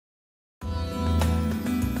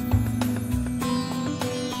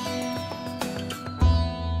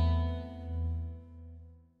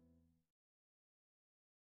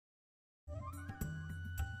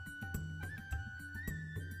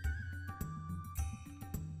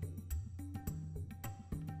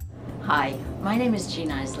Hi, my name is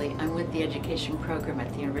Jean Eisele. I'm with the education program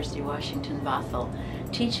at the University of Washington, Bothell,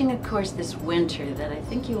 teaching a course this winter that I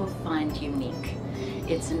think you will find unique.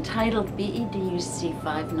 It's entitled EDUC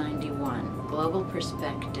 591, Global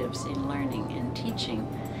Perspectives in Learning and Teaching.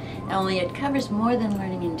 Only it covers more than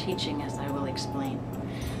learning and teaching, as I will explain.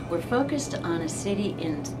 We're focused on a city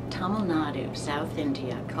in Tamil Nadu, South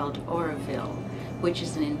India, called Auroville, which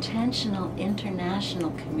is an intentional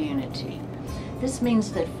international community. This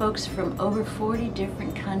means that folks from over 40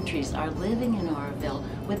 different countries are living in Auroville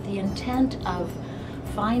with the intent of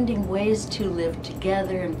finding ways to live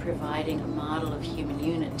together and providing a model of human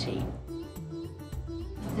unity.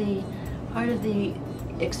 The part of the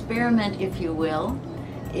experiment, if you will,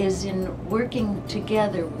 is in working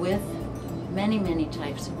together with many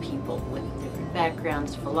types of people with different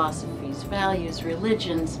backgrounds, philosophies, values,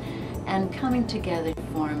 religions, and coming together to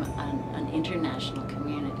form an international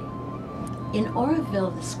community. In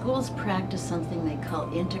Auroville, the schools practice something they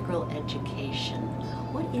call integral education.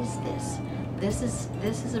 What is this?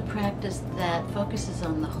 This is a practice that focuses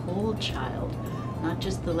on the whole child, not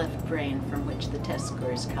just the left brain from which the test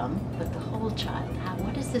scores come, but the whole child.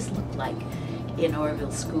 What does this look like in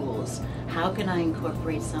Auroville schools? How can I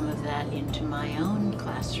incorporate some of that into my own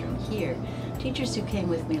classroom here? Teachers who came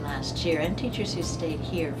with me last year and teachers who stayed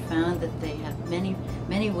here found that they have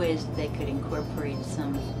many ways that they could incorporate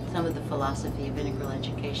some of the philosophy of integral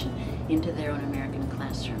education into their own American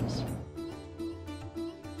classrooms.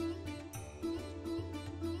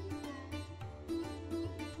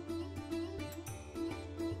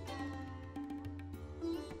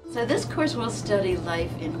 So this course will study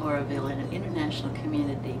life in Auroville, in an international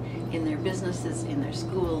community, in their businesses, in their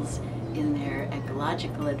schools, in their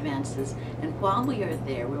ecological advances. And while we are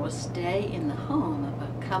there, we will stay in the home of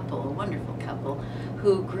a couple, a wonderful couple,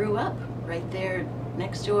 who grew up right there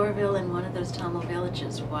next to Auroville in one of those Tamil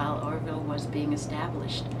villages while Auroville was being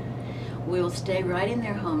established. We will stay right in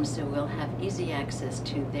their home, so we'll have easy access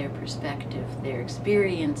to their perspective, their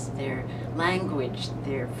experience, their language,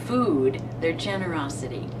 their food, their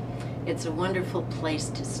generosity. It's a wonderful place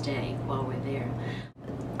to stay while we're there.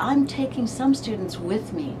 I'm taking some students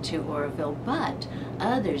with me to Auroville, but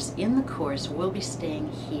others in the course will be staying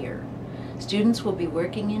here. Students will be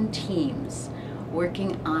working in teams,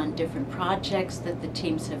 working on different projects that the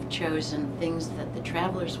teams have chosen, things that the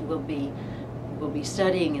travelers will be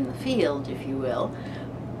studying in the field, if you will,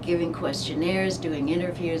 giving questionnaires, doing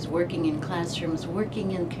interviews, working in classrooms,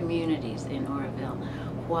 working in communities in Auroville,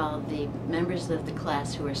 while the members of the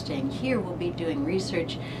class who are staying here will be doing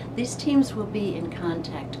research. These teams will be in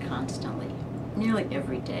contact constantly, nearly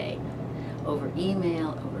every day, over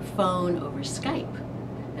email, over phone, over Skype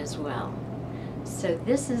as well. So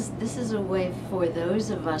this is a way for those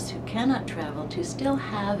of us who cannot travel to still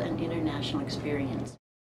have an international experience.